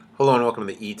Hello and welcome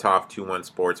to the ETOF21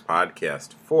 Sports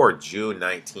Podcast for June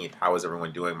 19th. How is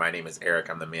everyone doing? My name is Eric.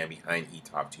 I'm the man behind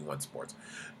ETOF21 Sports.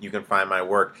 You can find my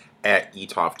work at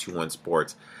ETOF21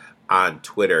 Sports on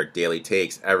Twitter, daily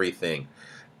takes, everything.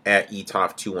 At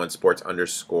ETOF21 Sports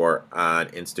 _ on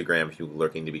Instagram if you're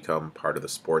looking to become part of the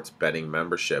sports betting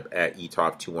membership. At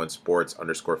ETOF21 Sports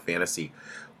 _ fantasy.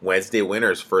 Wednesday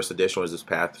winners, first edition was this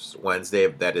past Wednesday.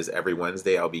 That is every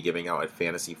Wednesday. I'll be giving out a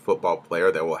fantasy football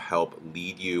player that will help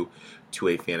lead you to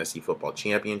a fantasy football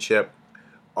championship.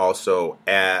 Also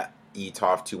at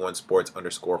ETOF21 Sports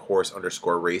 _ horse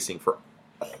 _ racing for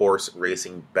horse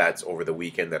racing bets over the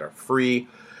weekend that are free.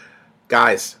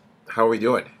 Guys, how are we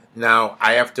doing? Now,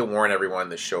 I have to warn everyone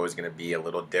the show is going to be a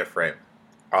little different.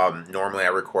 Normally I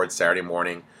record Saturday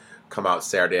morning, come out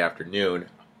Saturday afternoon,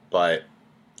 but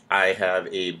I have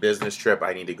a business trip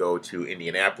I need to go to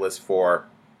Indianapolis for,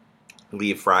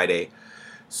 leave Friday.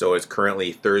 So it's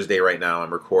currently Thursday right now.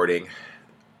 I'm recording,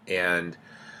 and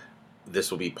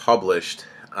this will be published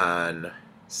on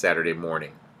Saturday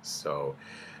morning. So,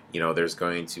 there's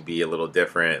going to be a little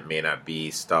different. May not be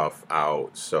stuff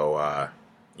out. So,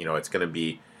 it's going to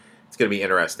be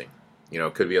interesting.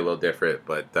 It could be a little different,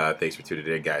 but thanks for tuning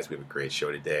in, guys. We have a great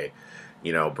show today.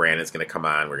 Brandon's going to come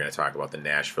on. We're going to talk about the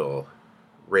Nashville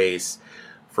race,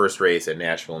 first race at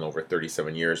Nashville in over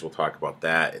 37 years. We'll talk about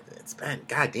that. It's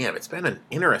been an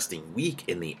interesting week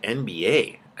in the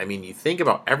NBA. I mean, you think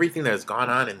about everything that has gone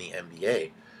on in the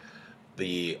NBA,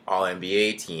 the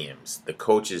All-NBA teams, the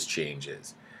coaches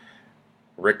changes,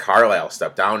 Rick Carlisle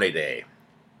stepped down today,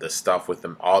 the stuff with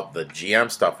them, all the GM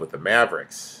stuff with the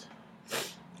Mavericks.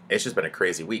 It's just been a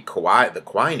crazy week. The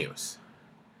Kawhi news.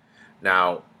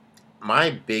 Now, my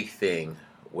big thing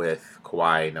with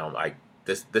Kawhi,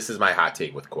 this is my hot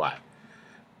take with Kawhi,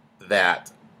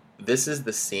 that this is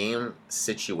the same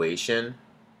situation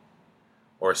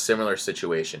or a similar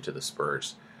situation to the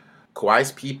Spurs.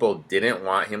 Kawhi's people didn't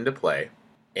want him to play,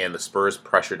 and the Spurs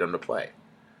pressured him to play.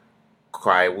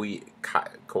 Kawhi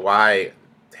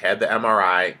had the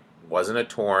MRI, wasn't a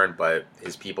torn, but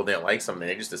his people didn't like something.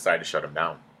 They just decided to shut him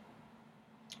down.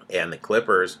 And the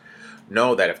Clippers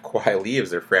know that if Kawhi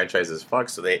leaves, their franchise is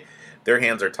fucked, so their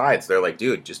hands are tied. So they're like,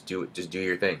 dude, just do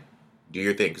your thing. Do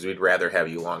your thing, because we'd rather have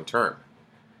you long term.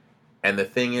 And the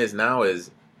thing is now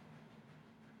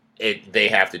they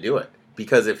have to do it.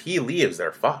 Because if he leaves,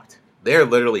 they're fucked. They're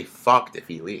literally fucked if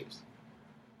he leaves.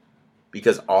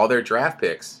 Because all their draft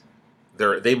picks,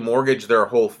 they mortgage their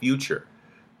whole future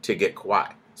to get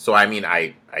Kawhi. So, I mean,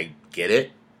 I get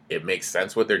it. It makes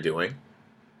sense what they're doing.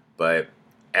 But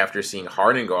after seeing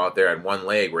Harden go out there on one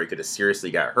leg where he could have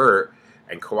seriously got hurt,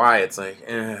 and Kawhi, it's like,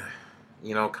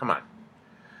 come on.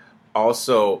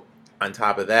 Also, on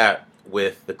top of that,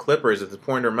 with the Clippers, it's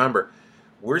important to remember,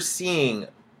 we're seeing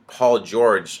Paul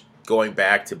George going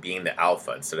back to being the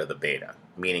alpha instead of the beta.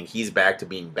 Meaning he's back to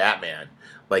being Batman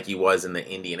like he was in the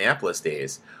Indianapolis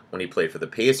days when he played for the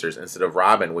Pacers instead of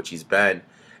Robin, which he's been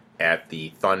at the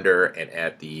Thunder and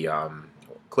at the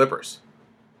Clippers.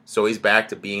 So he's back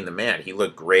to being the man. He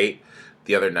looked great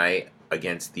the other night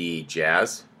against the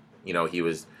Jazz. He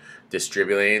was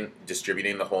distributing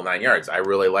the whole 9 yards. I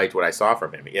really liked what I saw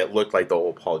from him. It looked like the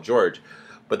old Paul George.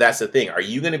 But that's the thing. Are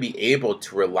you going to be able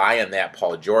to rely on that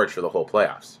Paul George for the whole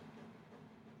playoffs?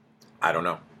 I don't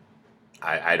know.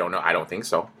 I don't know. I don't think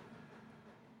so.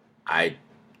 I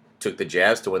took the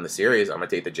Jazz to win the series. I'm going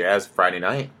to take the Jazz Friday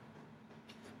night.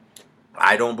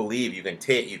 I don't believe you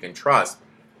can trust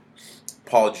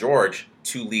Paul George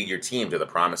to lead your team to the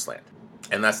promised land.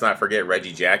 And let's not forget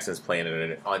Reggie Jackson's playing at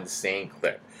an insane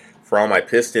clip. For all my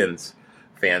Pistons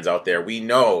fans out there, we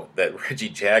know that Reggie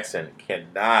Jackson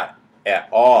cannot at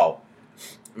all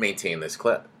maintain this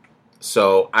clip.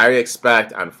 So I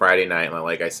expect on Friday night,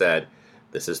 like I said,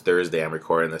 this is Thursday. I'm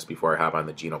recording this before I hop on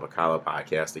the Gino Pacala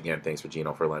podcast. Again, thanks for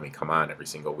Gino for letting me come on every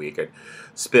single week and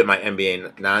spit my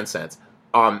NBA nonsense.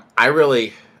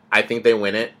 I think they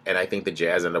win it, and I think the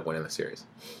Jazz end up winning the series.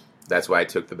 That's why I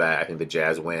took the bet. I think the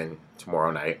Jazz win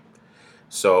tomorrow night.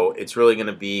 So it's really going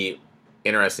to be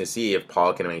interesting to see if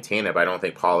Paul can maintain it, but I don't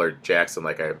think Paul or Jackson,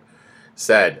 like I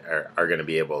said, are going to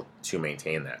be able to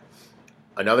maintain that.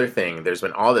 Another thing, there's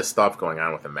been all this stuff going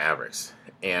on with the Mavericks,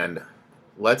 and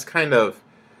let's kind of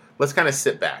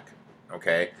sit back,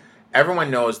 okay?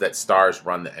 Everyone knows that stars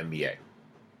run the NBA,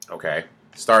 okay?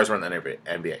 Stars run the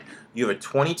NBA. You have a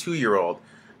 22-year-old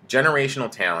generational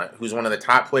talent who's one of the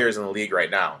top players in the league right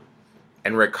now,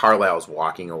 and Rick Carlisle is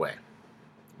walking away.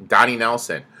 Donnie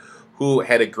Nelson, who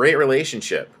had a great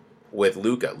relationship with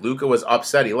Luka. Luka was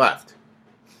upset he left.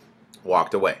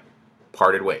 Walked away.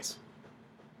 Parted ways.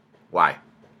 Why?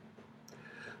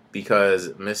 Because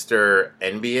Mr.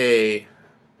 NBA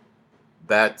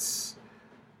that's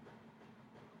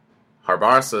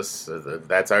Harbasis,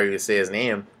 that's how you say his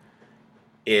name,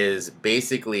 is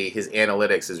basically his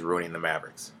analytics is ruining the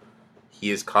Mavericks. He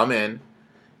has come in,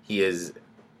 he is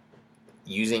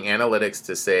using analytics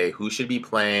to say who should be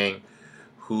playing,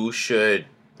 who should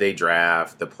they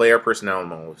draft, the player personnel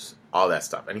moves, all that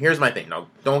stuff. And here's my thing. Now,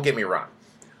 don't get me wrong.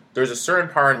 There's a certain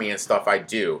part of me and stuff I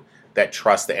do that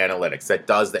trusts the analytics, that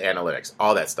does the analytics,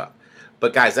 all that stuff.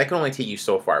 But guys, that can only take you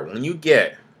so far. When you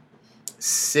get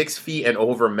 6 feet and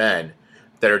over men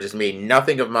that are just made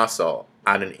nothing of muscle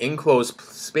on an enclosed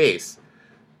space,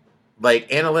 like,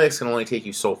 analytics can only take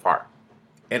you so far.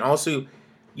 And also,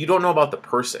 you don't know about the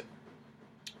person.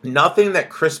 Nothing that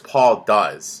Chris Paul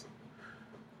does,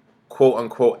 quote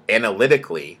unquote,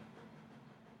 analytically,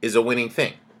 is a winning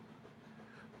thing.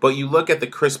 But you look at the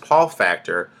Chris Paul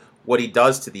factor, what he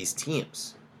does to these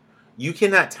teams. You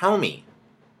cannot tell me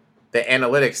that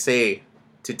analytics say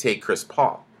to take Chris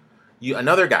Paul.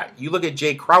 Another guy, you look at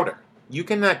Jay Crowder. You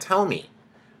cannot tell me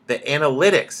that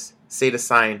analytics say to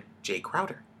sign Jay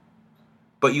Crowder.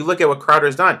 But you look at what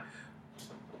Crowder's done.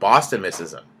 Boston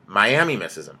misses him. Miami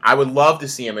misses him. I would love to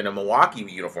see him in a Milwaukee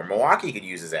uniform. Milwaukee could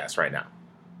use his ass right now.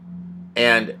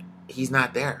 And he's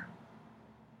not there.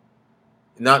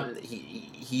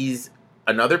 He's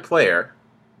another player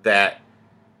that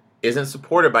isn't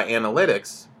supported by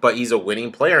analytics, but he's a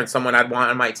winning player and someone I'd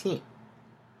want on my team.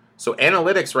 So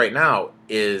analytics right now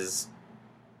is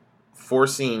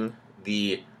forcing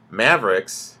the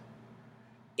Mavericks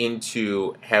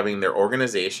into having their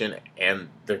organization and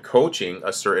their coaching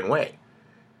a certain way.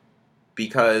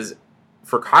 Because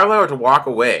for Kyle Lowry to walk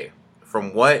away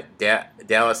from what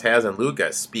Dallas has in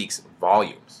Luka speaks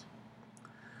volumes.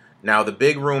 Now, the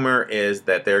big rumor is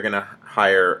that they're going to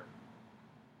hire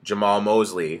Jamal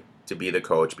Mosley to be the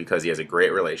coach because he has a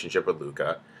great relationship with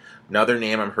Luka. Another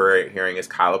name I'm hearing is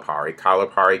Calipari.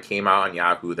 Calipari came out on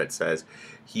Yahoo that says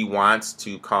he wants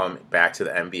to come back to the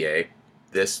NBA.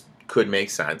 This could make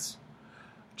sense.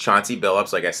 Chauncey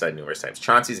Billups, like I said numerous times,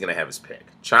 Chauncey's going to have his pick.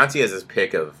 Chauncey has his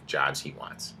pick of jobs he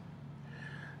wants.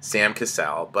 Sam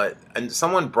Cassell, and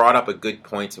someone brought up a good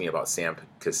point to me about Sam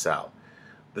Cassell.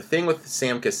 The thing with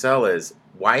Sam Cassell is,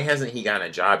 why hasn't he gotten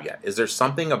a job yet? Is there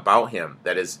something about him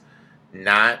that is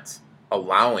not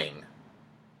allowing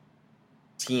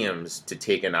teams to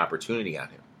take an opportunity on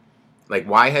him? Like,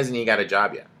 why hasn't he got a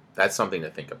job yet? That's something to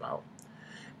think about.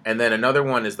 And then another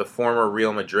one is the former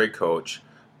Real Madrid coach,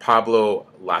 Pablo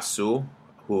Lasso,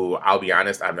 who, I'll be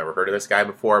honest, I've never heard of this guy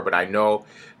before, but I know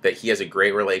that he has a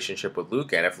great relationship with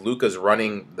Luka. And if Luka's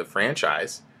running the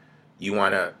franchise, you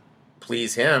want to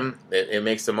please him. It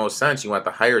makes the most sense. You want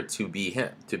the hired to be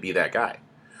him, to be that guy.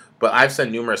 But I've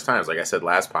said numerous times, like I said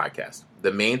last podcast,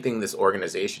 the main thing this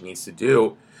organization needs to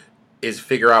do is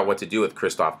figure out what to do with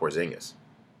Kristaps Porzingis.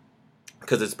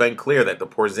 Because it's been clear that the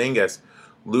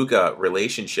Porzingis-Luka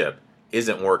relationship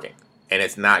isn't working. And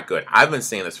it's not good. I've been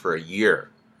saying this for a year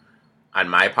on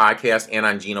my podcast and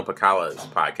on Gino Pacala's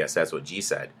podcast. That's what G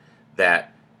said.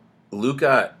 That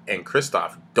Luka and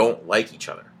Kristaps don't like each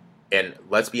other. And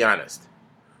let's be honest.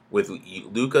 With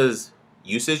Luka's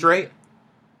usage rate,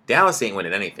 Dallas ain't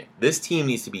winning anything. This team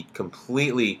needs to be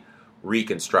completely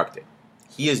reconstructed.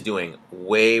 He is doing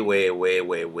way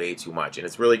too much. And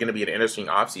it's really going to be an interesting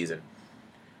offseason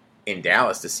in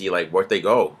Dallas to see like where they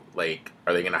go. Like,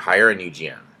 are they going to hire a new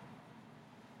GM?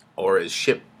 Or is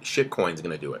Shitcoin's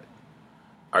going to do it?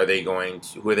 Who are they going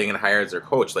to hire as their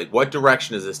coach? Like, what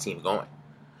direction is this team going?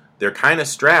 They're kind of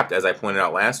strapped, as I pointed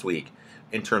out last week,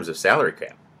 in terms of salary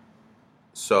cap.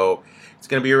 So it's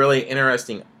going to be a really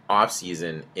interesting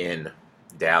offseason in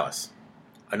Dallas.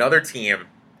 Another team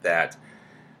that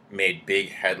made big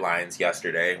headlines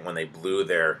yesterday when they blew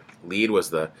their lead was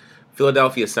the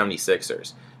Philadelphia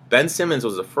 76ers. Ben Simmons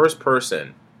was the first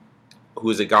person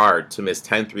who's a guard to miss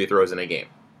 10 free throws in a game.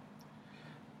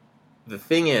 The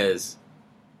thing is,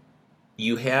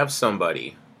 you have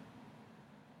somebody,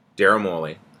 Daryl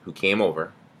Morey, who came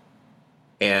over,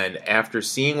 and after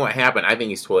seeing what happened, I think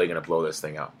he's totally going to blow this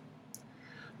thing up.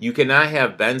 You cannot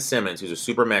have Ben Simmons, who's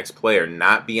a Supermax player,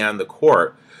 not be on the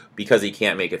court because he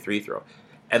can't make a free throw.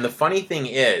 And the funny thing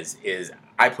is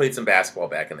I played some basketball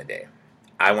back in the day.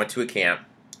 I went to a camp.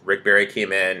 Rick Barry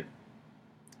came in,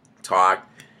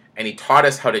 talked, and he taught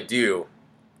us how to do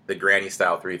the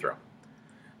granny-style free throw.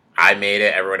 I made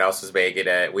it. Everyone else was making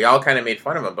it. We all kind of made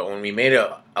fun of him, but when we made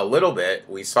it a little bit,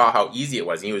 we saw how easy it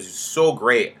was. And he was so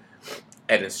great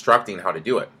at instructing how to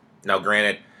do it. Now,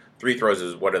 granted, free throws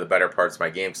is one of the better parts of my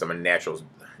game because I'm a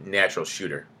natural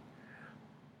shooter.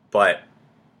 But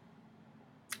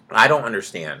I don't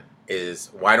understand is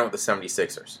why don't the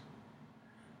 76ers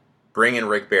bring in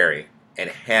Rick Barry and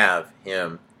have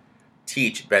him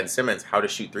teach Ben Simmons how to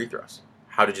shoot free throws,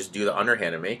 how to just do the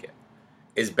underhand and make it.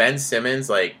 Is Ben Simmons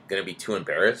like going to be too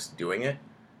embarrassed doing it?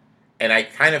 And I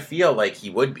kind of feel like he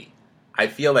would be. I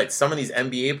feel like some of these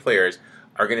NBA players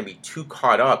are going to be too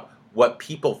caught up what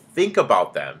people think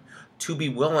about them to be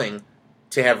willing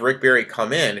to have Rick Barry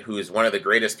come in, who is one of the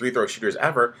greatest free throw shooters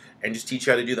ever, and just teach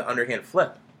you how to do the underhand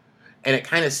flip. And it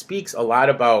kind of speaks a lot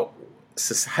about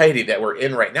society that we're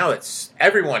in right now. That's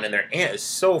everyone and their aunt is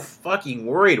so fucking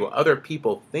worried what other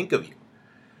people think of you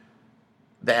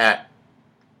that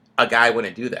a guy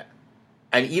wouldn't do that.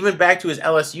 And even back to his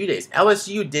LSU days,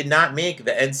 LSU did not make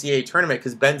the NCAA tournament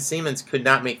because Ben Simmons could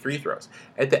not make free throws.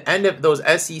 At the end of those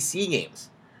SEC games,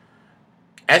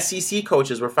 SEC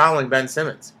coaches were following Ben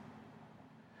Simmons.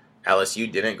 LSU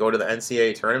didn't go to the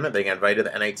NCAA tournament. They got invited to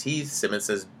the NIT.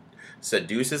 Simmons said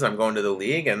deuces, I'm going to the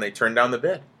league, and they turned down the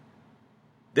bid.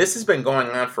 This has been going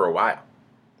on for a while.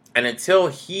 And until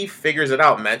he figures it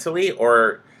out mentally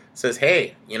or says,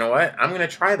 hey, you know what, I'm going to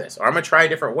try this, or I'm going to try a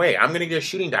different way, I'm going to get a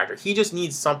shooting doctor. He just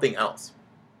needs something else.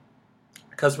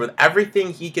 Because with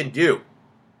everything he can do,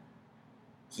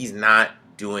 he's not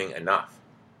doing enough.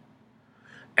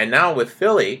 And now with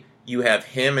Philly, you have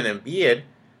him and Embiid.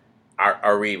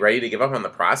 Are we ready to give up on the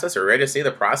process? Are we ready to say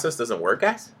the process doesn't work,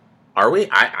 guys? Are we?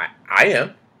 I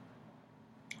am.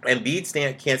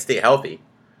 Embiid can't stay healthy.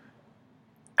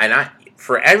 And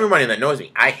for everybody that knows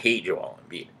me, I hate Joel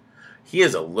Embiid. He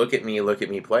is a look at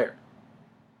me player.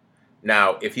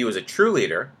 Now, if he was a true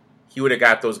leader, he would have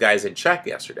got those guys in check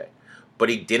yesterday. But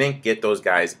he didn't get those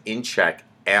guys in check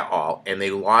at all, and they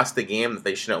lost the game that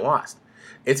they shouldn't have lost.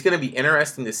 It's going to be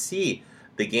interesting to see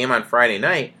the game on Friday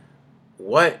night,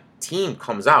 what team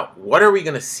comes out. What are we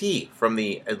going to see from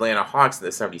the Atlanta Hawks and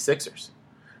the 76ers?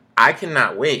 I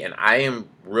cannot wait, and I am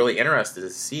really interested to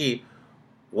see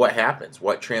what happens,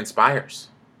 what transpires.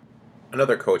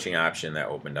 Another coaching option that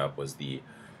opened up was the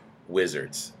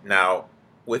Wizards. Now,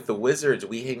 with the Wizards,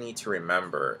 we need to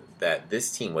remember that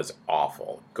this team was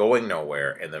awful, going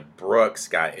nowhere, and the Brooks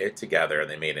got it together, and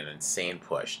they made an insane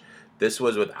push. This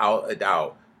was, without a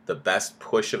doubt, the best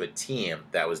push of a team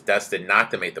that was destined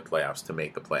not to make the playoffs to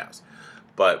make the playoffs.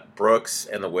 But Brooks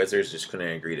and the Wizards just couldn't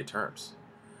agree to terms.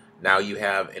 Now you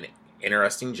have an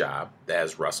interesting job that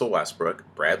has Russell Westbrook,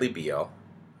 Bradley Beal,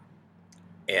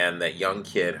 and that young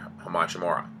kid,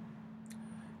 Hachimura,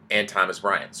 and Thomas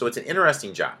Bryant. So it's an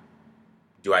interesting job.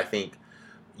 Do I think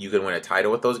you can win a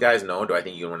title with those guys? No. Do I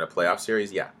think you can win a playoff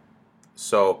series? Yeah.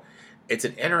 So it's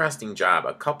an interesting job.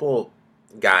 A couple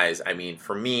guys, I mean,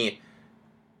 for me,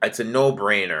 it's a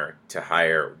no-brainer to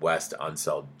hire Wes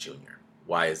Unseld Jr.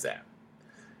 Why is that?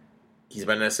 He's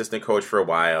been an assistant coach for a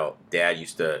while. Dad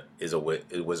is a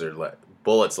Wizard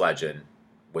Bullets legend,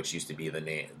 which used to be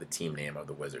the team name of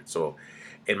the Wizards. So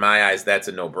in my eyes, that's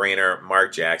a no-brainer.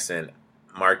 Mark Jackson,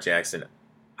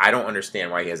 I don't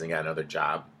understand why he hasn't got another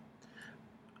job.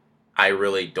 I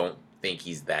really don't think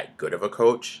he's that good of a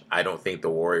coach. I don't think the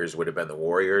Warriors would have been the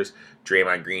Warriors.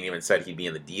 Draymond Green even said he'd be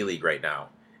in the D-League right now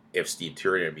if Steve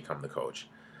Kerr had become the coach.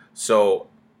 So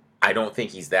I don't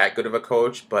think he's that good of a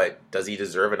coach, but does he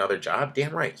deserve another job?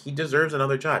 Damn right. He deserves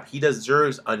another job. He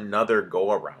deserves another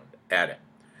go-around at it.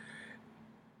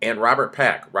 And Robert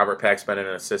Pack. Robert Pack's been an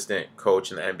assistant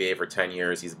coach in the NBA for 10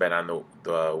 years. He's been on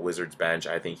the Wizards bench.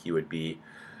 I think he would be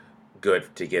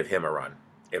good to give him a run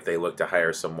if they look to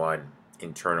hire someone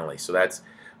internally. So that's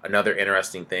another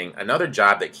interesting thing. Another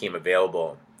job that came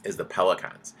available is the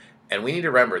Pelicans. And we need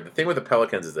to remember, the thing with the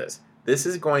Pelicans is this. This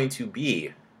is going to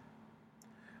be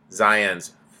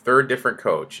Zion's third different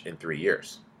coach in 3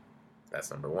 years.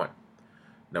 That's number one.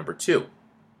 Number two,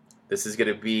 this is going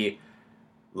to be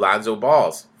Lonzo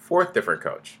Ball's fourth different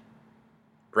coach.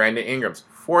 Brandon Ingram's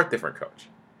fourth different coach.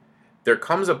 There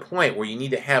comes a point where you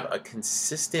need to have a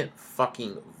consistent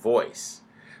fucking voice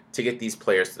to get these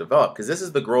players to develop, because this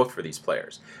is the growth for these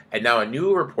players. And now a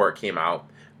new report came out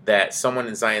that someone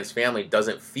in Zion's family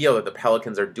doesn't feel that the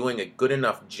Pelicans are doing a good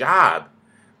enough job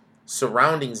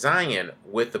surrounding Zion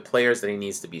with the players that he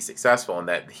needs to be successful and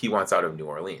that he wants out of New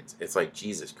Orleans. It's like,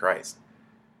 Jesus Christ.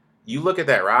 You look at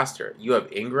that roster. You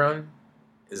have Ingram,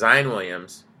 Zion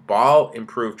Williams, Ball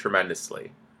improved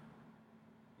tremendously,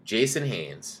 Jason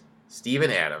Haynes,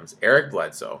 Steven Adams, Eric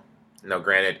Bledsoe. Now,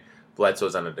 granted,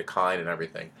 Bledsoe's on a decline and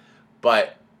everything,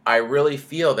 but I really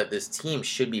feel that this team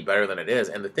should be better than it is.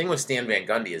 And the thing with Stan Van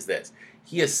Gundy is this.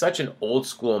 He is such an old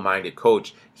school minded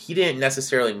coach. He didn't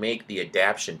necessarily make the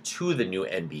adaptation to the new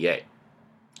NBA.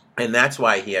 And that's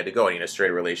why he had to go. And he had a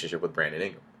straight relationship with Brandon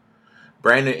Ingram.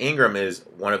 Brandon Ingram is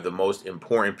one of the most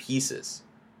important pieces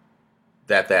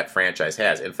that franchise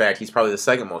has. In fact, he's probably the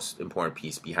second most important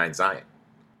piece behind Zion.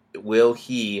 Will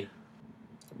he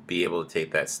be able to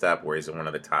take that step where he's one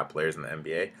of the top players in the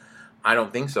NBA? I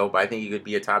don't think so, but I think he could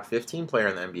be a top 15 player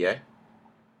in the NBA.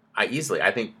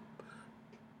 I think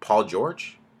Paul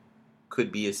George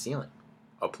could be his ceiling.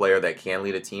 A player that can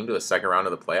lead a team to a second round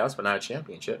of the playoffs, but not a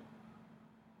championship.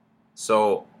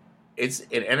 So it's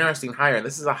an interesting hire, and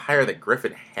this is a hire that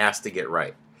Griffin has to get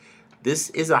right.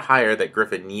 This is a hire that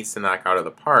Griffin needs to knock out of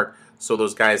the park so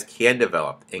those guys can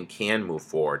develop and can move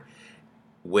forward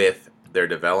with their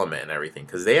development and everything.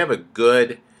 Because they have a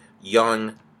good,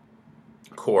 young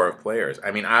core of players.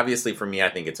 I mean, obviously for me, I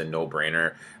think it's a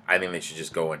no-brainer. I think they should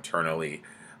just go internally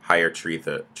hire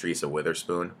Teresa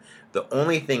Witherspoon. The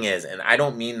only thing is, and I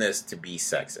don't mean this to be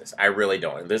sexist. I really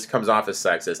don't. If this comes off as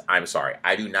sexist, I'm sorry.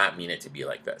 I do not mean it to be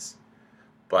like this.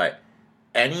 But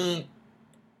any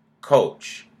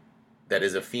coach that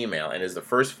is a female and is the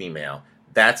first female,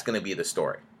 that's going to be the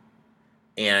story.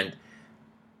 And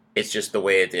it's just the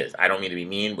way it is. I don't mean to be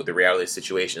mean, but the reality of the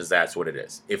situation is that's what it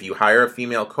is. If you hire a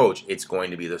female coach, it's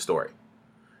going to be the story.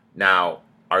 Now,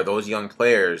 are those young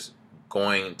players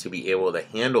going to be able to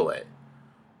handle it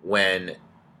when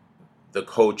the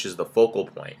coach is the focal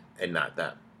point and not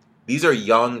them? These are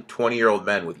young 20-year-old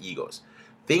men with egos.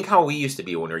 Think how we used to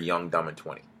be when we were young, dumb, and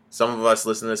 20. Some of us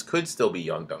listening to this could still be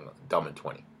young, dumb, and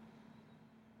 20.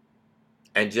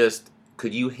 And just,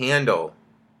 could you handle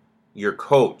your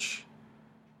coach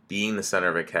being the center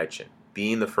of attention,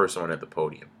 being the first one at the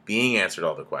podium, being answered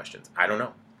all the questions? I don't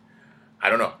know.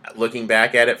 Looking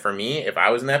back at it, for me, if I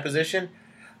was in that position,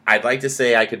 I'd like to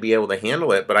say I could be able to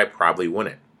handle it, but I probably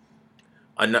wouldn't.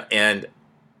 And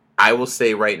I will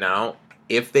say right now,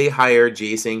 if they hire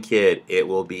Jason Kidd, it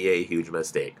will be a huge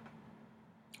mistake.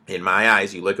 In my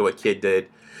eyes, you look at what Kidd did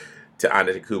to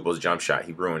Antetokounmpo's jump shot.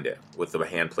 He ruined it with the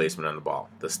hand placement on the ball.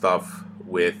 The stuff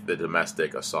with the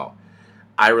domestic assault.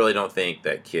 I really don't think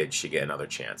that Kidd should get another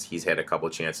chance. He's had a couple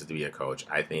chances to be a coach.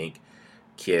 I think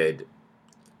Kidd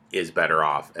is better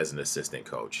off as an assistant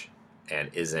coach and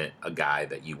isn't a guy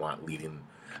that you want leading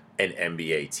an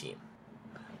NBA team.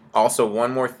 Also,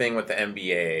 one more thing with the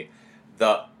NBA,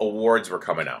 the awards were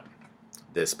coming out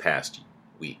this past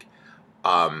week.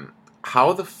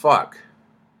 How the fuck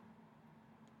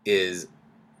is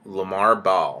Lamar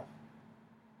Ball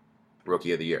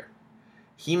Rookie of the Year?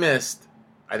 He missed,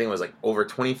 I think it was like over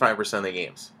 25% of the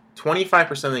games.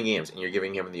 25% of the games, and you're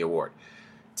giving him the award.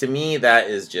 To me, that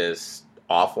is just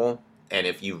awful. And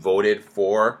if you voted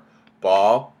for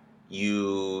Ball,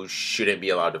 you shouldn't be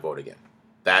allowed to vote again.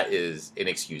 That is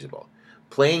inexcusable.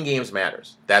 Playing games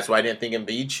matters. That's why I didn't think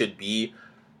Embiid should be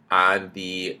on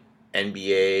the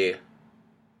NBA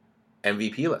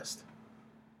MVP list.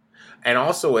 And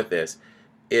also with this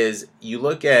is you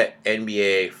look at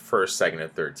NBA first, second,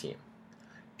 and third team.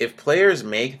 If players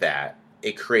make that,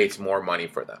 it creates more money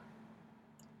for them.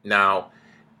 Now,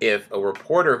 if a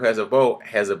reporter who has a vote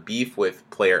has a beef with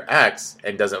player X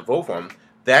and doesn't vote for him,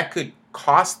 that could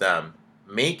cost them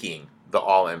making the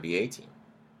All-NBA team.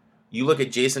 You look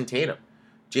at Jason Tatum.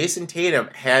 Jason Tatum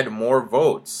had more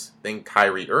votes than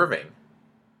Kyrie Irving,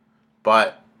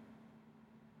 but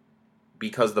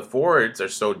because the forwards are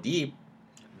so deep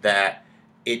that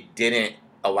it didn't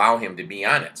allow him to be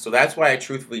on it. So that's why I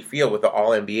truthfully feel with the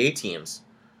All-NBA teams,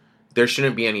 there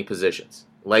shouldn't be any positions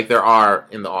like there are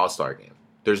in the All-Star game.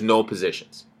 There's no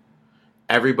positions.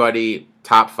 Everybody,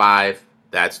 top 5,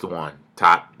 that's the one.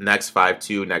 Top, next 5,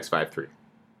 2, next 5, 3.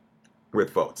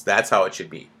 With votes. That's how it should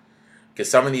be. Because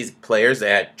some of these players that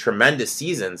had tremendous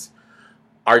seasons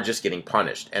are just getting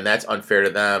punished. And that's unfair to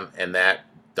them, and that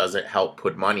doesn't help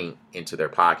put money into their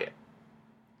pocket.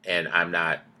 And I'm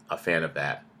not a fan of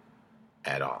that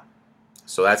at all.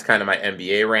 So that's kind of my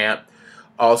NBA rant.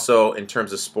 Also, in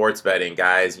terms of sports betting,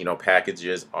 guys,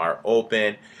 packages are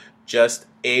open. Just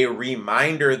a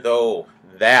reminder, though,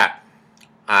 that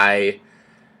I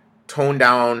toned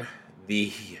down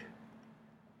the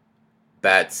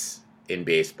bets in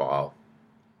baseball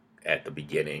at the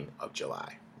beginning of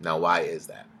July. Now, why is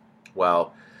that?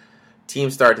 Well,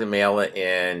 teams start to mail it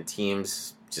in.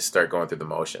 Teams just start going through the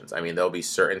motions. I mean, there'll be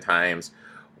certain times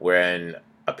when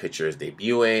a pitcher is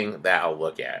debuting that I'll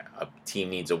look at. A team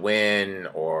needs a win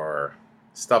or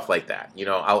stuff like that.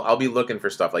 I'll be looking for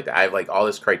stuff like that. I have like all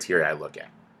this criteria I look at.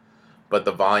 But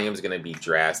the volume is going to be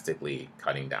drastically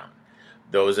cutting down.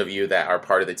 Those of you that are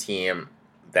part of the team,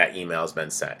 that email has been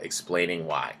sent explaining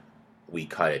why we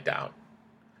cut it down.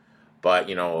 But,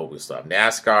 we still have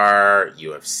NASCAR,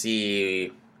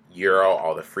 UFC, Euro,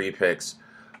 all the free picks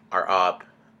are up.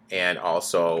 And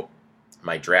also,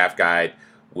 my draft guide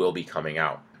will be coming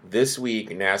out. This week,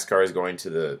 NASCAR is going to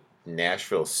the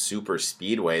Nashville Super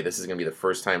Speedway. This is going to be the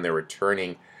first time they're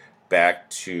returning back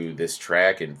to this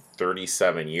track in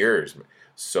 37 years.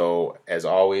 So as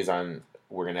always,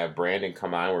 we're gonna have Brandon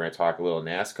come on. We're gonna talk a little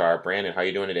NASCAR. Brandon, how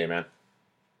you doing today, man?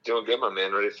 Doing good, my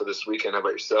man. Ready for this weekend. How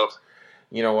about yourself?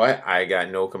 You know what? I got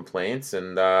no complaints,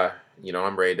 and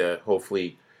I'm ready to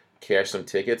hopefully cash some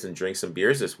tickets and drink some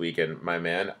beers this weekend, my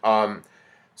man.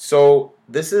 So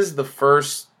this is the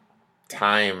first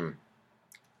time,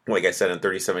 like I said, in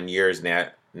 37 years,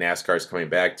 NASCAR is coming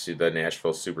back to the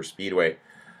Nashville Super Speedway.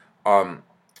 Um,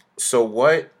 so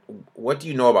what do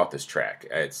you know about this track?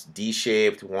 It's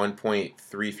D-shaped,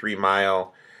 1.33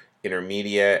 mile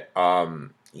intermediate.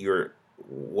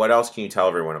 What else can you tell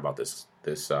everyone about this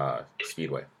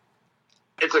speedway?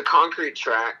 It's a concrete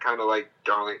track, kind of like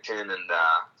Darlington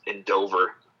and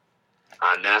Dover.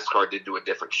 NASCAR did do a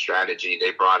different strategy.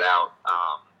 They brought out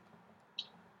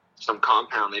some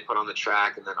compound they put on the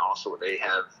track, and then also what they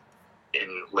have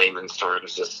in layman's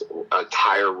terms, just a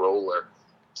tire roller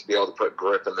to be able to put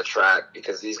grip in the track,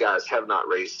 because these guys have not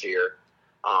raced here.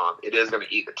 It is going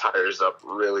to eat the tires up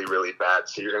really, really bad.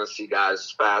 So you're going to see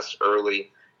guys fast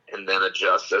early and then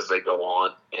adjust as they go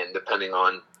on. And depending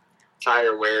on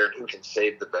tire wear and who can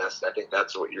save the best, I think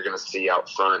that's what you're going to see out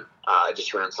front. I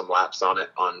just ran some laps on it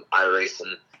on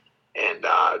iRacing, and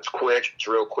it's quick. It's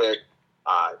real quick.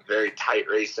 Very tight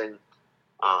racing.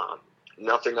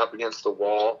 Nothing up against the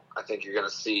wall. I think you're going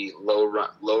to see low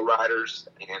riders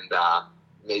and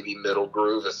maybe middle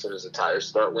groove as soon as the tires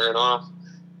start wearing off.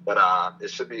 But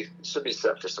it should be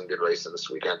set for some good racing this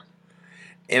weekend.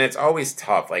 And it's always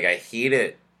tough. Like, I hate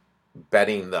it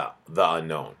betting the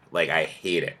unknown. Like, I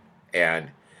hate it. And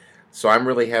so I'm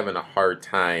really having a hard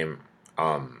time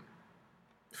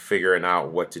figuring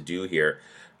out what to do here.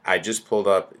 I just pulled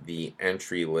up the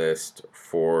entry list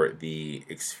for the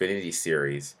Xfinity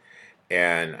Series,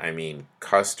 and I mean,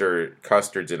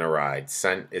 Custard's in a ride.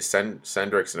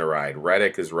 Cendric's in a ride.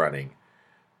 Reddick is running.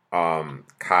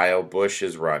 Kyle Busch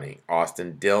is running.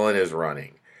 Austin Dillon is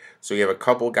running. So you have a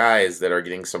couple guys that are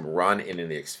getting some run in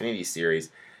the Xfinity Series.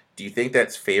 Do you think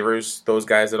that favors those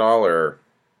guys at all, or?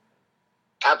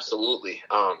 Absolutely.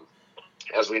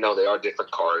 As we know, they are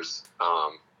different cars.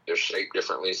 They're shaped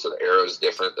differently, so the arrow is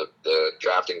different. The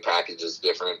drafting package is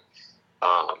different.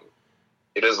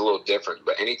 It is a little different,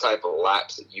 but any type of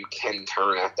laps that you can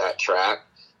turn at that track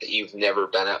that you've never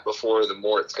been at before, the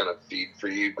more it's going to feed for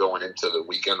you going into the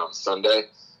weekend on Sunday.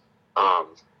 And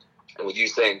with you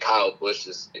saying Kyle Busch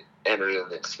is entered in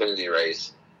the Xfinity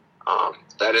race,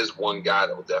 that is one guy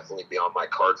that will definitely be on my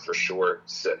card for sure,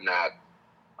 sitting at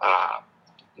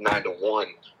 9-1.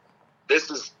 This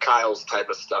is Kyle's type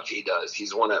of stuff he does.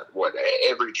 He's won at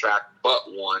every track but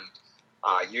one.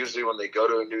 Usually when they go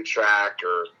to a new track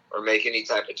or make any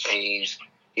type of change,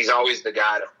 he's always the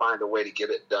guy to find a way to get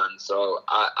it done. So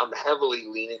I'm heavily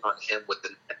leaning on him with the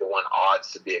 #1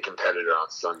 odds to be a competitor on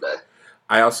Sunday.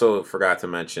 I also forgot to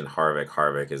mention Harvick.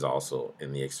 Harvick is also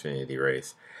in the Xfinity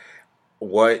race.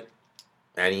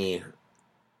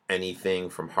 Anything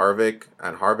from Harvick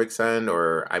on Harvick's end?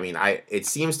 Or, I mean, it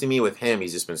seems to me with him,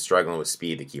 he's just been struggling with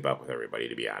speed to keep up with everybody,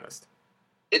 to be honest.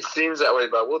 It seems that way,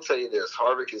 but I will tell you this.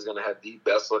 Harvick is going to have the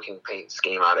best-looking paint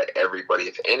scheme out of everybody.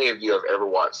 If any of you have ever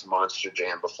watched Monster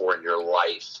Jam before in your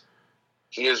life,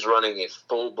 he is running a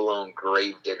full-blown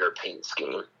Gravedigger paint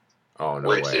scheme. Oh, no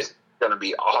way. Which is going to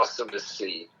be awesome to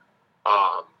see.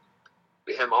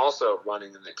 Him also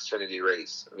running an Xfinity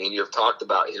race. I mean, you've talked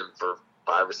about him for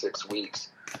 5 or 6 weeks.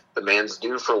 The man's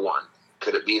due for one.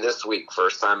 Could it be this week?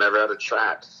 First time ever at a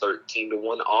track,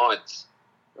 13-1 odds.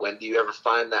 When do you ever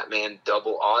find that man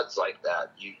double odds like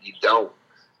that? You don't.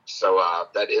 So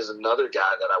that is another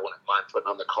guy that I wouldn't mind putting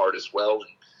on the card as well. And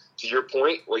to your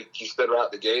point, like you said right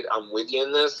out the gate, I'm with you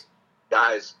in this.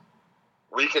 Guys,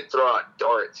 we could throw out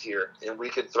darts here, and we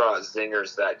could throw out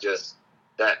zingers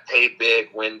that pay big,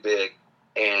 win big,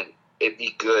 and it'd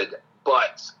be good.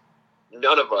 But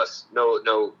none of us,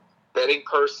 no betting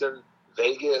person,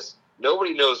 Vegas,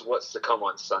 nobody knows what's to come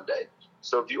on Sunday.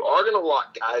 So if you are going to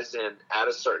lock guys in at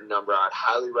a certain number, I'd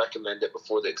highly recommend it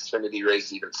before the Xfinity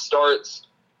race even starts,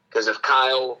 because if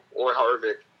Kyle or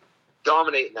Harvick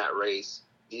dominate in that race,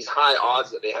 these high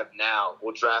odds that they have now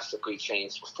will drastically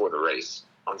change before the race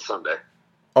on Sunday.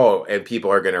 Oh, and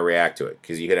people are going to react to it,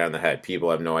 because you hit it on the head. People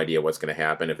have no idea what's going to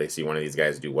happen. If they see one of these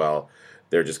guys do well,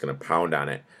 they're just going to pound on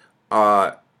it.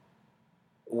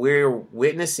 We're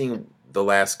witnessing the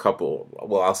last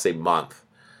I'll say month,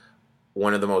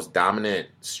 one of the most dominant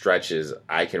stretches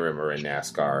I can remember in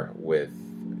NASCAR with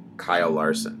Kyle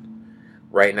Larson.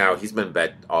 Right now, he's been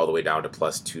bet all the way down to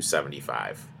plus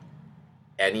 275.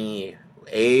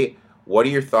 What are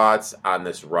your thoughts on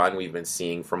this run we've been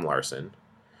seeing from Larson?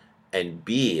 And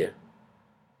B,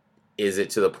 is it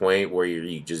to the point where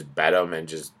you just bet him and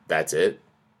just that's it?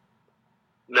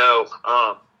 No.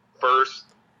 First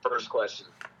question.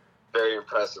 Very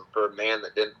impressive for a man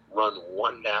that didn't run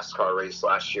one NASCAR race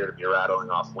last year to be rattling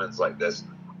off wins like this.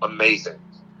 Amazing.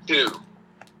 2,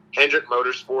 Hendrick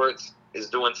Motorsports is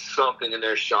doing something in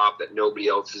their shop that nobody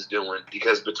else is doing,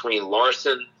 because between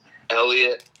Larson,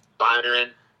 Elliott,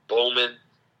 Byron, Bowman,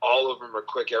 all of them are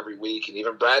quick every week. And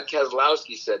even Brad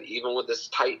Keselowski said, even with this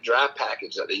tight draft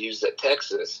package that they used at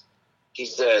Texas, he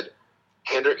said,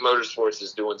 Hendrick Motorsports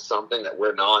is doing something that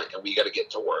we're not, and we got to get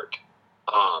to work.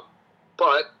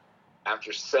 But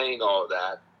after saying all of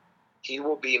that, he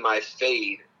will be my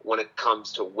fade when it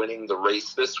comes to winning the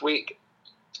race this week.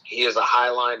 He is a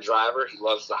high-line driver. He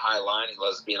loves the high line. He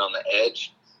loves being on the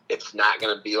edge. It's not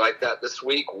going to be like that this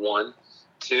week, 1.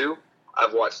 2,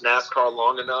 I've watched NASCAR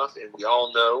long enough, and we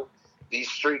all know these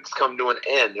streaks come to an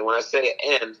end. And when I say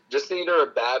end, just either a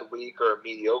bad week or a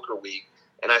mediocre week.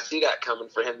 And I see that coming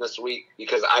for him this week,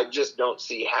 because I just don't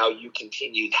see how you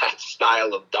continue that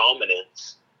style of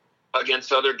dominance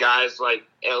against other guys like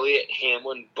Elliott,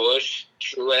 Hamlin, Busch,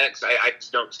 Truex. I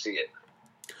just don't see it.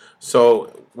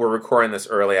 So we're recording this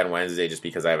early on Wednesday just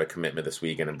because I have a commitment this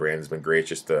weekend, and Brandon's been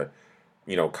gracious to,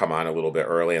 come on a little bit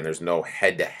early, and there's no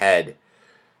head-to-head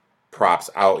props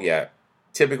out yet.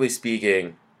 Typically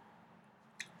speaking,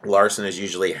 Larson is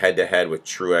usually head-to-head with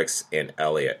Truex and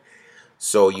Elliott.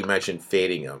 So you mentioned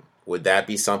fading him. Would that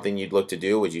be something you'd look to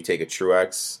do? Would you take a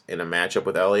Truex in a matchup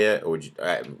with Elliott, or would you,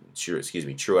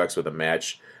 Truex with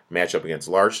a matchup against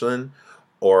Larson,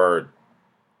 or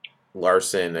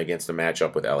Larson against a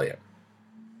matchup with Elliott?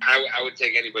 I would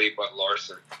take anybody but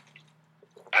Larson.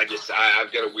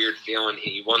 I've got a weird feeling.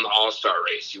 He won the All-Star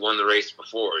race. He won the race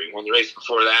before. He won the race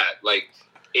before that. Like,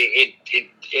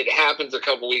 it happens a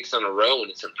couple weeks in a row, and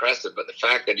it's impressive. But the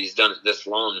fact that he's done it this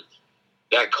long,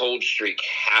 that cold streak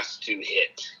has to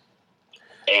hit.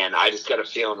 And I just got a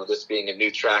feeling with this being a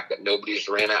new track that nobody's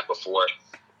ran at before,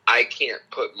 I can't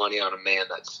put money on a man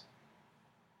that's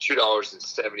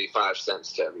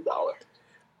 $2.75 to every dollar.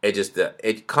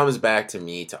 It comes back to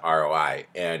me to ROI.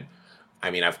 And I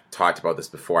mean, I've talked about this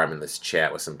before. I'm in this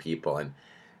chat with some people, and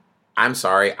I'm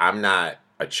sorry, I'm not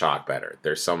a chalk bettor.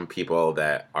 There's some people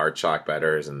that are chalk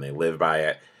bettors and they live by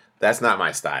it. That's not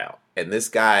my style. And this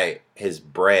guy has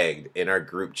bragged in our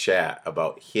group chat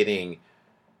about hitting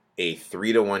a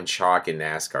 3-1 chalk in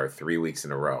NASCAR 3 weeks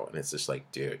in a row. And it's just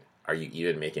like, dude, are you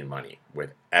even making money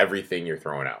with everything you're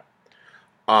throwing out?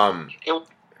 And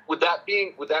with that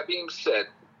being said,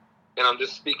 and I'm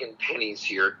just speaking pennies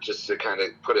here just to kind of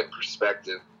put it in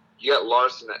perspective, you got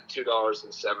Larson at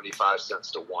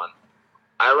 $2.75 to 1.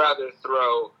 I'd rather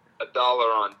throw $1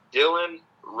 on Dillon,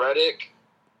 Reddick,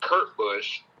 Kurt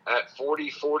Busch at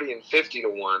 40, 40, and 50 to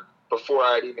 1 before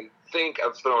I'd even think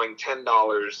of throwing $10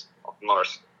 on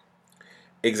Larson.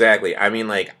 Exactly. I mean,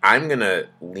 like, I'm going to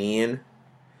lean.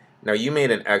 Now, you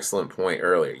made an excellent point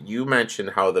earlier. You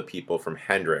mentioned how the people from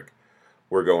Hendrick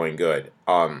were going good.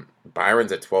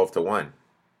 Byron's at 12 to 1.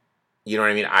 You know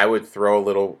what I mean? I would throw a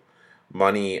little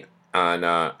money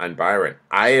on Byron.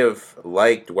 I have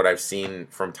liked what I've seen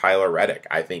from Tyler Reddick.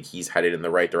 I think he's headed in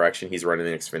the right direction. He's running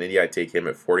the Xfinity. I take him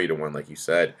at 40 to 1, like you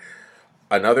said.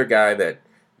 Another guy that,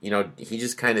 he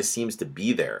just kind of seems to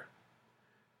be there.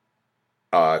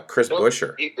 Chris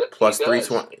Buescher, plus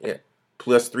 320,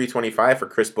 plus 325 for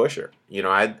Chris Buescher.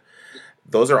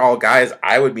 Those are all guys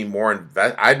I would be more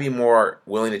I'd be more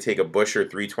willing to take a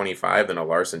Buescher 325 than a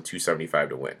Larson 275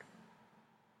 to win.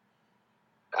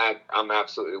 I'm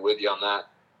absolutely with you on that.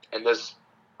 And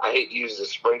I hate to use the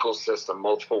sprinkle system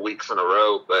multiple weeks in a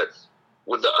row, but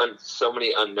with so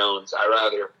many unknowns,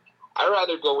 I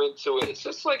rather go into it. It's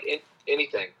just like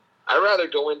anything. I rather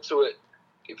go into it.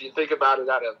 If you think about it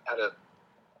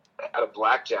at a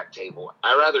blackjack table,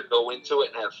 I rather go into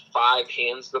it and have 5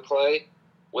 hands to play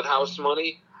with house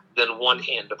money than 1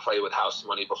 hand to play with house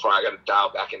money before I got to dial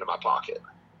back into my pocket.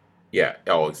 Yeah.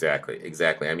 Oh, exactly.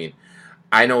 I mean,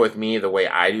 I know with me, the way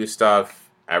I do stuff,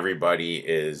 everybody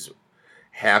is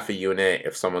half a unit.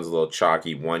 If someone's a little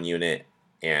chalky, 1 unit,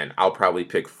 and I'll probably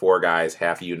pick 4 guys,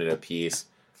 half a unit apiece.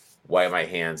 White my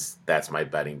hands. That's my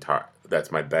betting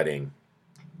That's my betting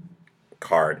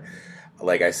card.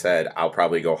 Like I said, I'll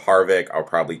probably go Harvick. I'll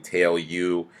probably tail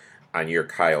you on your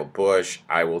Kyle Busch.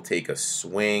 I will take a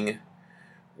swing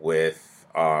with,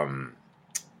 Tyler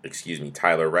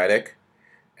Reddick.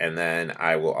 And then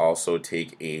I will also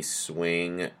take a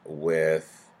swing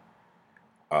with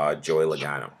Joey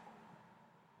Logano.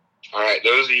 All right,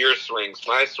 those are your swings.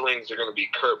 My swings are going to be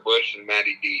Kurt Busch and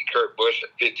Matty D. Kurt Busch at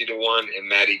 50 to 1 and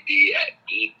Matty D at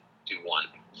 8 to 1.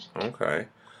 Okay.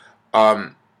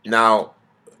 Now,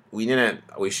 we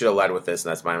should have led with this,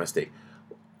 and that's my mistake.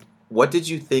 What did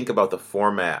you think about the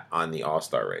format on the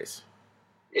All-Star race?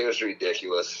 It was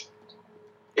ridiculous.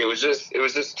 It was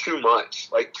just too much.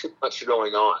 Like, too much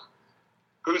going on.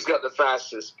 Who's got the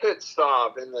fastest pit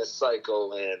stop in this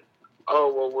cycle? And,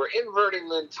 oh, well, we're inverting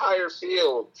the entire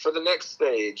field for the next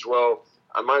stage. Well,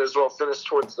 I might as well finish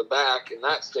towards the back in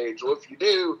that stage. Well, if you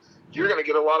do, you're going to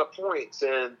get a lot of points.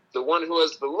 And the one who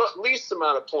has the least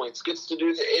amount of points gets to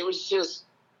do that. It was just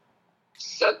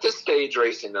set the stage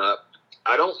racing up.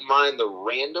 I don't mind the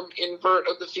random invert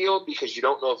of the field because you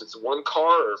don't know if it's one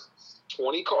car or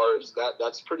 20 cars.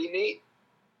 That's pretty neat.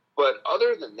 But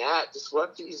other than that, just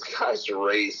let these guys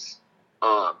race.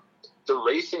 The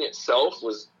racing itself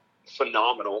was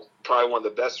phenomenal. Probably one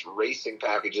of the best racing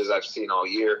packages I've seen all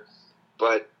year.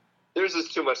 But there's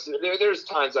just too much. There's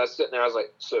times I was sitting there, I was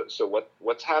like, so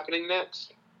what's happening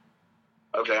next?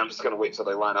 Okay, I'm just going to wait till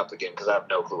they line up again because I have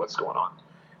no clue what's going on.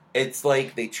 It's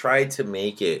like they tried to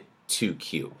make it too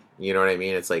cute. You know what I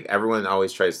mean? It's like everyone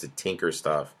always tries to tinker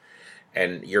stuff.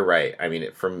 And you're right. I mean,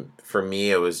 for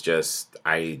me, it was just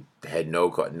I had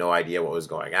no idea what was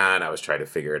going on. I was trying to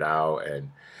figure it out,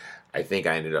 and I think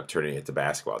I ended up turning it to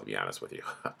basketball, to be honest with you.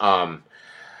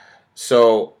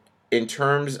 So in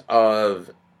terms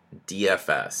of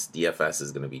DFS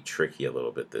is going to be tricky a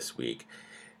little bit this week.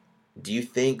 Do you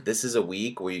think this is a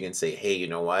week where you can say, hey, you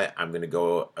know what? I'm going to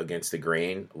go against the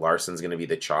grain. Larson's going to be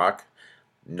the chalk.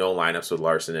 No lineups with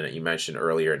Larson in it. You mentioned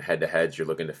earlier in head-to-heads you're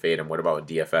looking to fade him. What about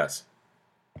DFS?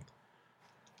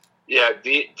 Yeah,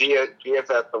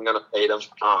 DFS, I'm going to fade him.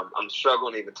 I'm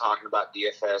struggling even talking about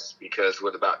DFS because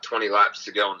with about 20 laps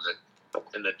to go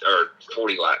or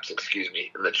 40 laps,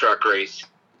 in the truck race,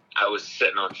 I was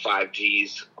sitting on 5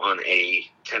 Gs on a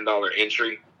 $10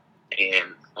 entry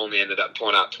and only ended up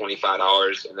pulling out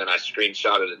 $25. And then I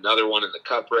screenshotted another one in the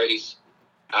Cup race.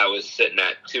 I was sitting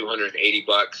at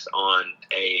 $280 on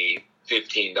a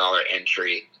 $15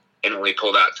 entry and only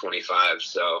pulled out 25.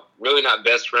 So really not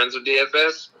best friends with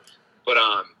DFS. But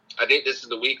I think this is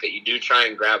the week that you do try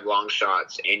and grab long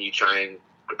shots and you try and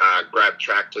grab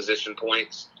track position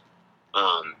points.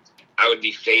 I would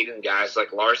be fading guys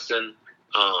like Larson.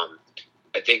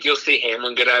 I think you'll see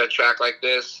Hamlin good at a track like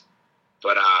this.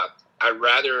 But I'd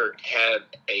rather have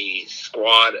a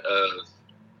squad of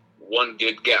one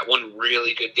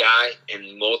really good guy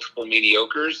and multiple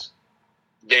mediocres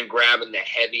than grabbing the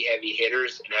heavy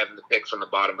hitters and having to pick from the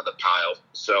bottom of the pile.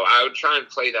 So I would try and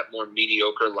play that more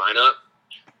mediocre lineup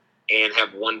and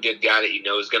have one good guy that you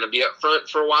know is going to be up front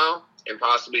for a while and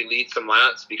possibly lead some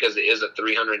laps because it is a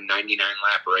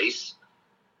 399-lap race.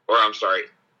 Or, I'm sorry,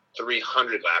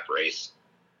 300-lap race.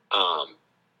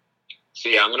 So,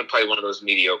 yeah, I'm going to play one of those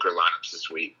mediocre lineups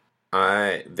this week.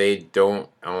 They don't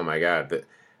 – oh, my God.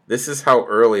 This is how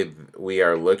early we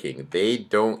are looking. They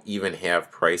don't even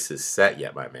have prices set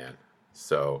yet, my man.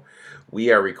 So we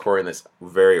are recording this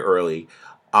very early.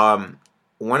 One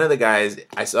of the guys,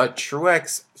 I saw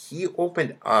Truex, he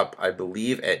opened up, I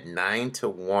believe, at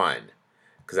 9-1,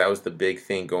 because that was the big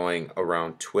thing going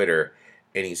around Twitter.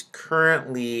 And he's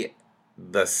currently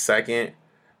the second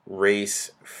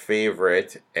race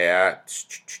favorite at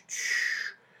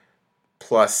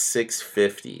plus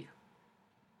 650.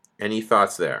 Any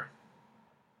thoughts there?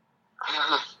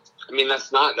 I mean,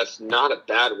 that's not a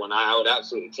bad one. I would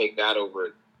absolutely take that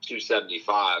over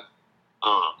 275.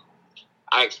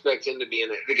 I expect him to be in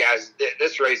it. The guys,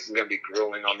 this race is going to be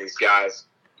grueling on these guys.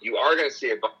 You are going to see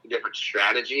a different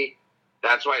strategy.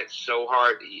 That's why it's so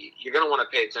hard. You're going to want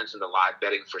to pay attention to live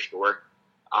betting for sure,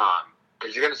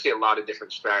 because you're going to see a lot of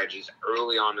different strategies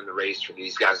early on in the race for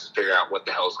these guys to figure out what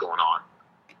the hell's going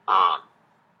on.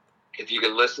 If you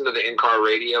can listen to the in-car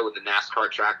radio with the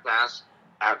NASCAR track pass,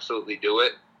 absolutely do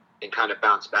it and kind of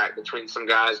bounce back between some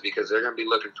guys because they're going to be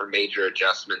looking for major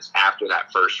adjustments after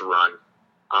that first run.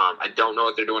 I don't know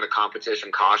if they're doing a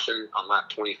competition caution on lap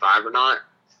 25 or not,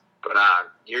 but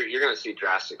you're going to see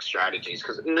drastic strategies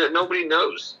because nobody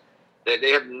knows.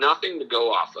 They have nothing to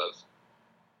go off of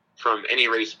from any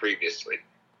race previously.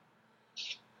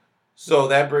 So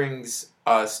that brings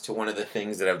us to one of the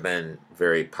things that have been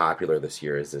very popular this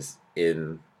year is this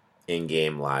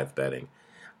in-game live betting.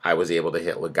 I was able to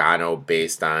hit Logano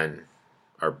based on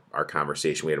our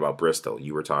conversation we had about Bristol.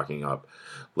 You were talking up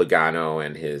Logano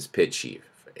and his pit chief,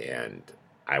 and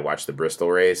I watched the Bristol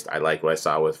race. I liked what I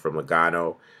saw from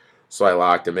Logano, so I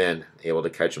locked him in, able to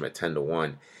catch him at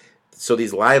 10-1. So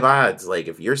these live odds, like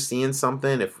if you're seeing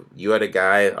something, if you had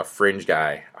a fringe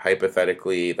guy,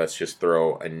 hypothetically, let's just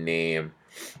throw a name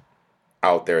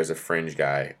out there as a fringe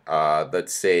guy.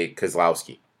 Let's say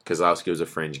Keselowski. Keselowski was a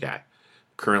fringe guy.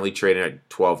 Currently trading at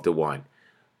 12-1.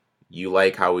 You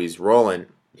like how he's rolling.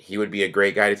 He would be a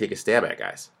great guy to take a stab at,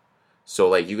 guys. So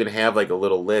like you can have like a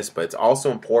little list, but it's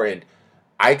also important.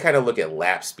 I kind of look at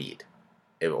lap speed,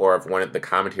 or if one of the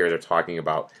commentators are talking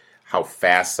about how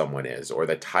fast someone is, or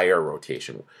the tire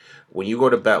rotation. When you go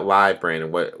to Bet Live,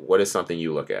 Brandon, what is something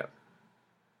you look at?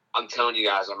 I'm telling you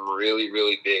guys, I'm really,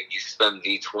 really big. You spend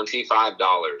the $25,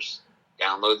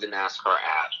 download the NASCAR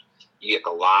app. You get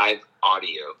the live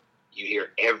audio. You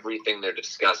hear everything they're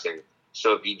discussing.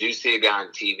 So if you do see a guy on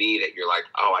TV that you're like,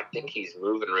 oh, I think he's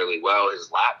moving really well, his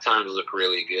lap times look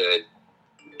really good,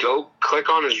 go click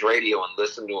on his radio and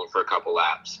listen to him for a couple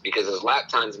laps, because his lap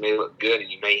times may look good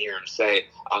and you may hear him say,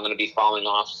 I'm going to be falling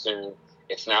off soon.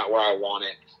 It's not where I want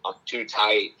it. I'm too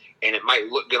tight. And it might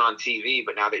look good on TV,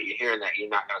 but now that you're hearing that, you're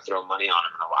not going to throw money on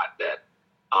him in a live bet.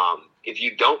 If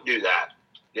you don't do that,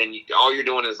 then all you're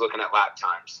doing is looking at lap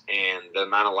times and the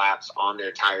amount of laps on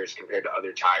their tires compared to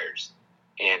other tires.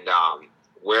 And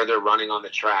where they're running on the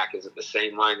track. Is it the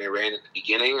same line they ran at the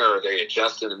beginning, or are they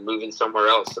adjusting and moving somewhere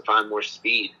else to find more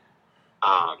speed?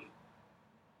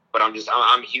 But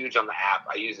I'm huge on the app.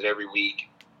 I use it every week.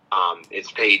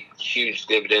 It's paid huge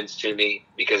dividends to me,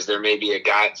 because there may be a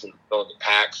guy that's in the middle of the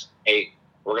packs. Hey,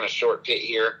 we're going to short pit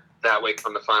here. That way,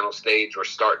 from the final stage, we're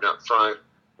starting up front.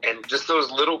 And just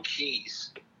those little keys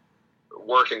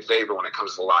work in favor when it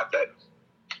comes to live betting.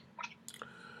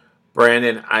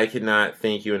 Brandon, I cannot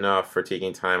thank you enough for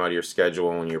taking time out of your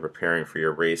schedule when you're preparing for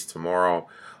your race tomorrow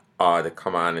to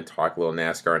come on and talk a little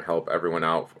NASCAR and help everyone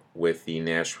out with the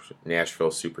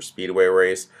Nashville Super Speedway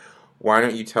race. Why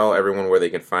don't you tell everyone where they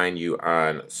can find you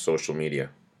on social media?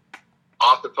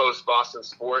 Off the Post Boston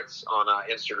Sports on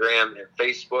Instagram and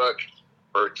Facebook,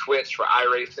 or Twitch for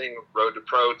iRacing, Road to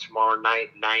Pro tomorrow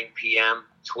night, 9 p.m.,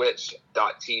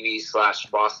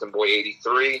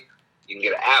 twitch.tv/BostonBoy83. You can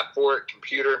get an app for it,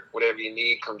 computer, whatever you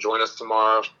need. Come join us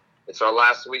tomorrow. It's our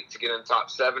last week to get in top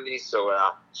 70, so it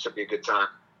should be a good time.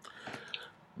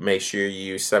 Make sure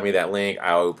you send me that link.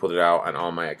 I will put it out on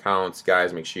all my accounts.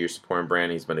 Guys, make sure you're supporting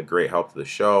Brandon. He's been a great help to the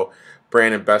show.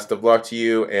 Brandon, best of luck to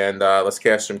you, and let's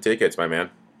cash some tickets, my man.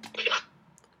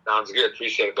 Sounds good.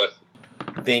 Appreciate it, bud.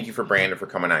 Thank you for Brandon for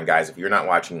coming on, guys. If you're not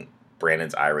watching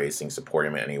Brandon's iRacing, support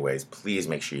him anyways. Please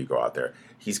make sure you go out there.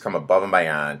 He's come above and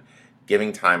beyond,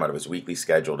 giving time out of his weekly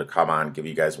schedule to come on, give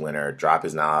you guys winner, drop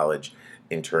his knowledge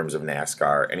in terms of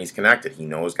NASCAR, and he's connected. He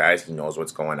knows guys. He knows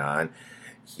what's going on.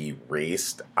 He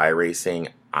raced iRacing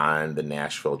on the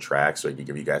Nashville track, so he can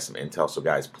give you guys some intel. So,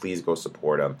 guys, please go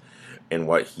support him in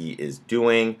what he is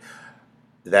doing.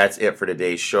 That's it for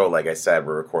today's show. Like I said,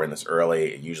 we're recording this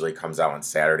early. It usually comes out on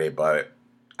Saturday, but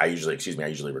I usually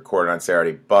record it on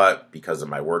Saturday, but because of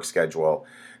my work schedule,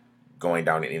 going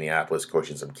down to Indianapolis,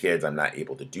 coaching some kids, I'm not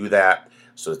able to do that.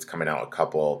 So it's coming out a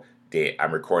couple days.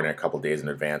 I'm recording a couple days in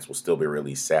advance. Will still be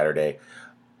released Saturday.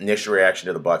 Initial reaction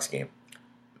to the Bucks game.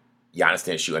 Giannis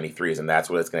didn't shoot any threes, and that's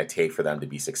what it's going to take for them to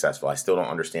be successful. I still don't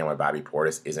understand why Bobby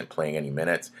Portis isn't playing any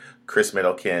minutes. Chris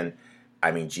Middleton,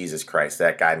 I mean, Jesus Christ,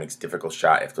 that guy makes difficult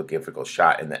shot after difficult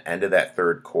shot. In the end of that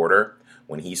third quarter,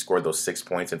 when he scored those 6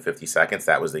 points in 50 seconds,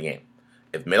 that was the game.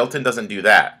 If Middleton doesn't do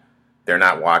that, they're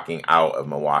not walking out of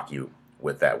Milwaukee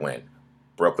with that win.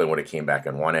 Brooklyn would have came back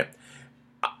and won it.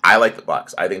 I like the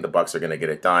Bucks. I think the Bucks are going to get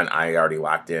it done. I already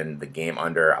locked in the game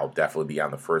under. I'll definitely be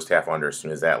on the first half under as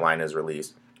soon as that line is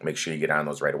released. Make sure you get on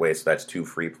those right away. So that's 2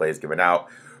 free plays given out.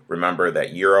 Remember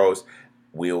that Euros,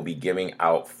 we will be giving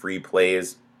out free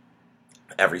plays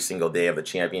every single day of the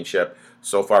championship.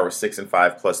 So far, we're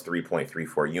 6-5 plus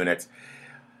 3.34 units.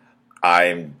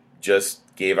 I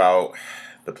just gave out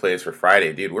the plays for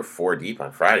Friday. Dude, we're 4 deep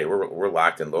on Friday. We're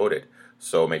locked and loaded.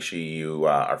 So make sure you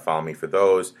are following me for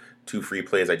those. 2 free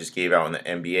plays I just gave out in the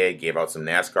NBA. Gave out some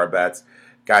NASCAR bets.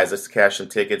 Guys, let's cash some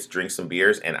tickets, drink some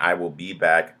beers, and I will be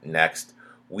back next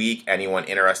week. Anyone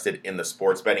interested in the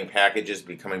sports betting packages,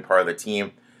 becoming part of the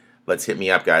team, let's hit me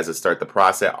up, guys. Let's start the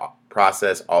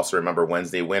process. Also, remember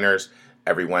Wednesday winners.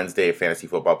 Every Wednesday, a fantasy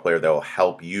football player that will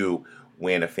help you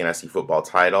win a fantasy football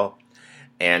title.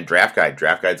 And Draft Guide.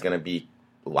 Draft Guide is going to be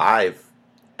live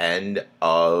end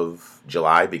of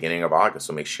July, beginning of August.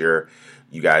 So make sure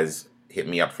you guys hit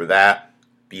me up for that.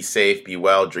 Be safe, be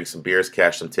well, drink some beers,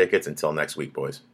 cash some tickets. Until next week, boys.